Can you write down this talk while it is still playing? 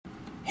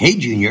Hey,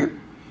 Junior,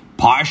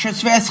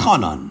 Parshas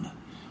V'eschanan,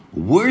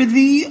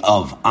 worthy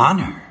of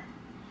honor.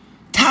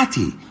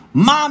 Tati,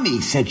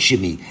 Mommy, said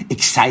Shimmy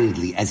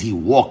excitedly as he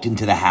walked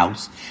into the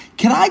house.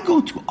 Can I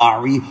go to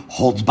Ari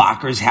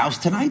Holzbacher's house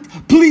tonight?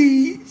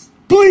 Please,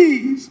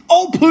 please,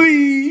 oh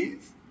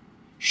please.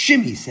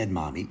 Shimmy, said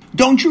Mommy,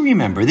 don't you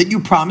remember that you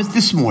promised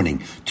this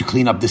morning to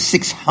clean up the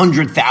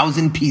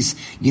 600,000-piece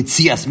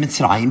Yetzias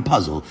Mitzrayim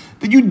puzzle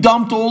that you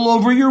dumped all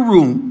over your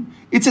room?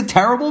 It's a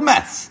terrible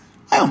mess.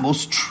 I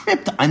almost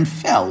tripped and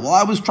fell while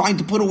I was trying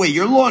to put away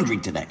your laundry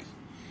today.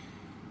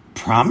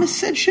 Promise,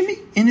 said Shimmy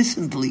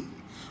innocently.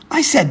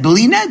 I said,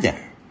 B'li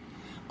neder.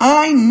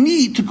 I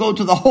need to go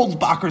to the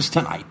Holzbachers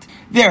tonight.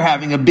 They're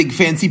having a big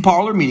fancy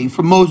parlor meeting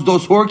for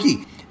Mosdos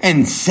Horky,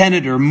 and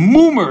Senator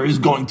Moomer is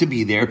going to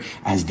be there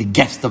as the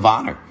guest of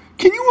honor.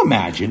 Can you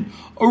imagine?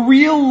 A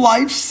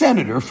real-life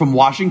senator from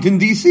Washington,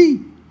 D.C.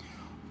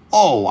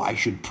 Oh, I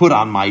should put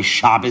on my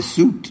Shabbos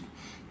suit.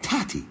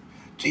 Tati,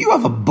 do you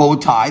have a bow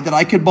tie that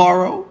I could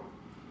borrow?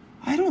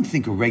 I don't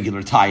think a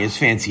regular tie is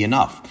fancy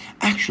enough.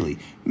 Actually,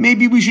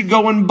 maybe we should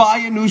go and buy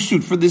a new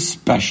suit for this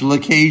special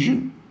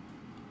occasion.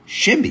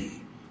 Shimmy,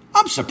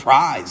 I'm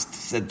surprised,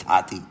 said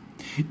Tati.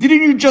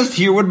 Didn't you just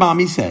hear what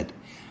Mommy said?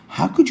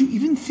 How could you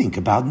even think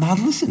about not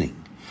listening?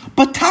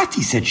 But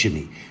Tati, said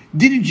Shimmy,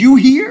 didn't you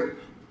hear?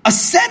 A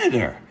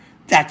senator!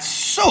 That's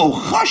so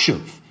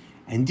chashuv!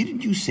 And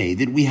didn't you say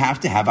that we have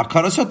to have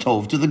hakaras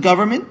hatov to the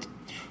government?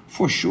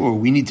 For sure,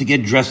 we need to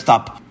get dressed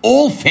up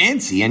all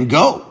fancy and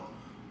go.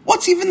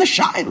 What's even the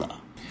shaila?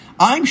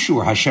 I'm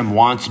sure Hashem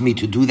wants me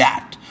to do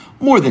that,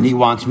 more than he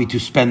wants me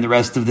to spend the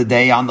rest of the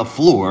day on the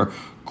floor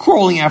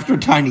crawling after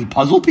tiny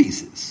puzzle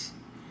pieces.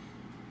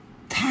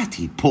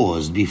 Tati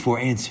paused before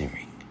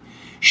answering.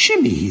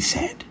 Shimmy, he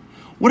said,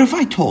 what if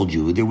I told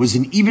you there was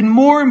an even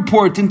more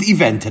important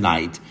event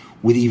tonight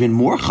with even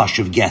more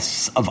chashuv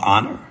guests of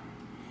honor?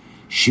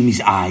 Shimmy's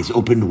eyes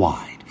opened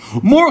wide.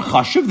 More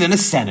chashuv than a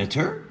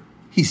senator?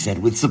 He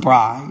said with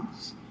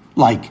surprise.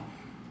 Like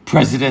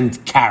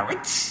President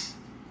Carrots?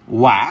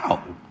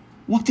 Wow,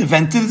 what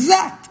event is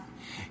that?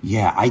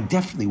 Yeah, I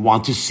definitely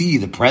want to see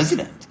the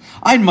president.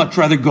 I'd much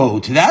rather go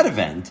to that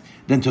event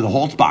than to the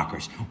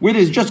Holzbachers, where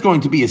there's just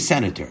going to be a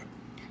senator.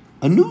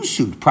 A new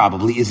suit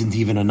probably isn't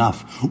even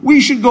enough.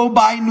 We should go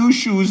buy new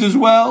shoes as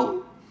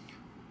well.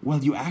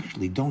 Well, you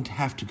actually don't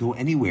have to go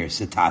anywhere,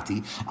 said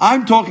Tati.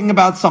 I'm talking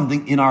about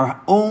something in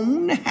our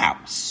own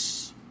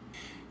house.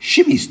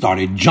 Shimmy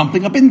started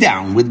jumping up and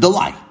down with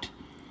delight.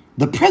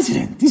 The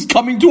president is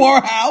coming to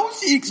our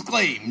house, he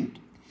exclaimed.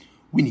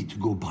 We need to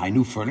go buy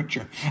new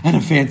furniture and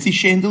a fancy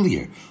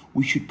chandelier.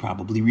 We should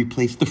probably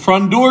replace the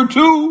front door,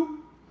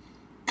 too.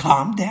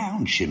 Calm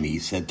down, Shimmy,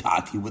 said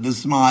Tati with a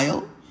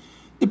smile.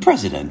 The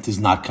president is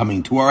not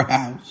coming to our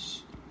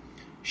house.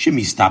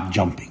 Shimmy stopped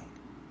jumping,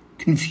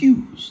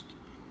 confused.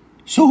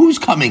 So who's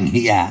coming,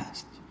 he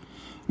asked.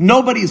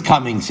 Nobody's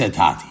coming, said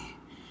Tati.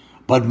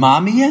 But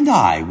Mommy and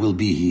I will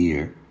be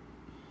here.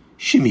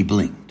 Shimmy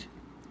blinked.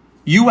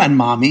 You and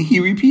Mommy, he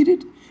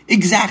repeated.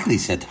 Exactly,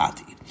 said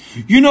Tati.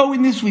 You know,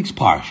 in this week's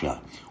Parsha,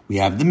 we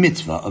have the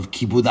mitzvah of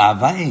Kibud Av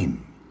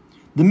V'Em.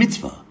 The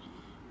mitzvah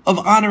of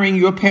honoring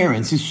your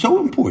parents is so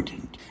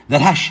important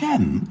that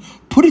Hashem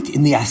put it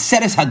in the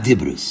Aseres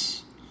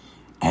HaDibrus.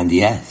 And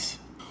yes,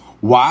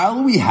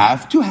 while we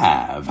have to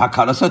have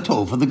hakaras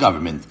hatov for the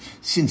government,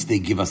 since they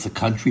give us a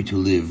country to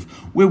live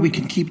where we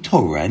can keep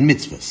Torah and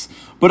mitzvahs,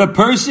 but a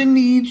person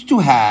needs to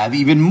have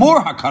even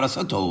more hakaras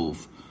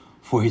hatov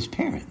for his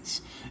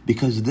parents,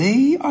 because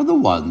they are the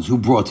ones who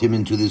brought him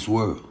into this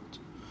world.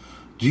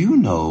 Do you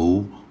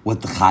know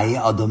what the Chayei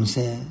Adam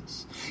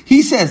says?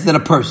 He says that a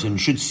person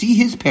should see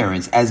his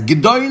parents as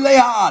Gedolei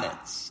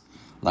Haaretz,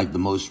 like the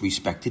most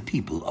respected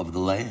people of the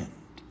land.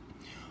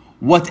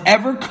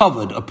 Whatever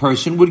kavod a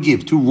person would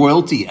give to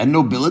royalty and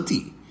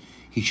nobility,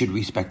 he should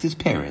respect his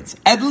parents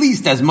at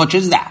least as much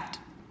as that.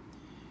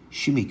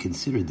 Shimmy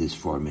considered this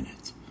for a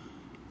minute.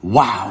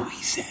 Wow,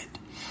 he said.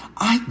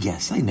 I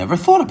guess I never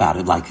thought about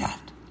it like that.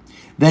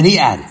 Then he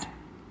added,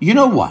 you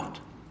know what?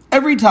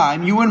 Every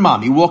time you and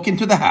Mommy walk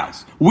into the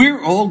house,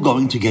 we're all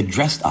going to get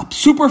dressed up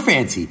super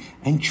fancy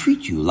and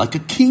treat you like a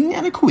king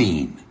and a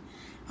queen.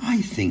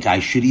 I think I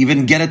should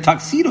even get a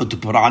tuxedo to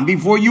put on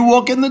before you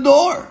walk in the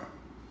door.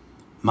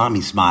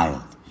 Mommy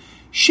smiled.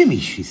 Shimmy,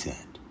 she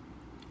said,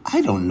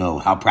 I don't know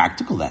how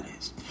practical that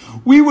is.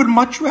 We would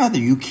much rather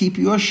you keep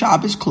your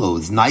Shabbos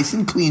clothes nice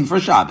and clean for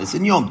Shabbos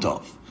and Yom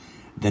Tov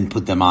than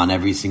put them on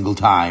every single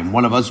time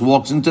one of us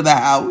walks into the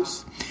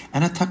house,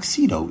 and a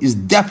tuxedo is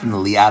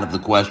definitely out of the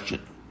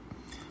question.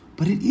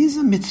 But it is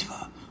a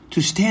mitzvah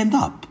to stand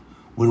up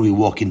when we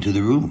walk into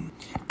the room.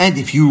 And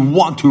if you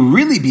want to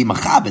really be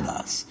machabed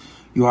us,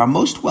 you are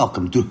most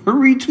welcome to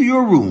hurry to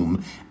your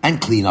room and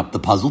clean up the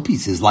puzzle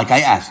pieces like I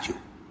asked you.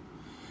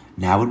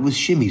 Now it was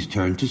Shimmy's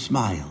turn to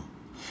smile.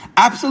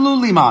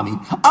 Absolutely, Mommy.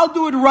 I'll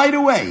do it right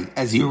away.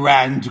 As he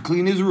ran to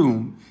clean his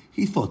room,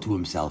 he thought to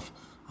himself,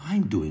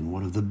 I'm doing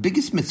one of the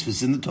biggest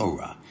mitzvahs in the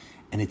Torah,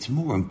 and it's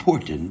more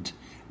important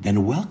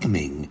than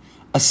welcoming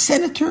a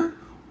senator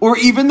or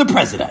even the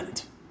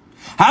president.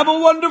 Have a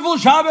wonderful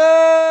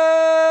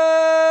Shabbos!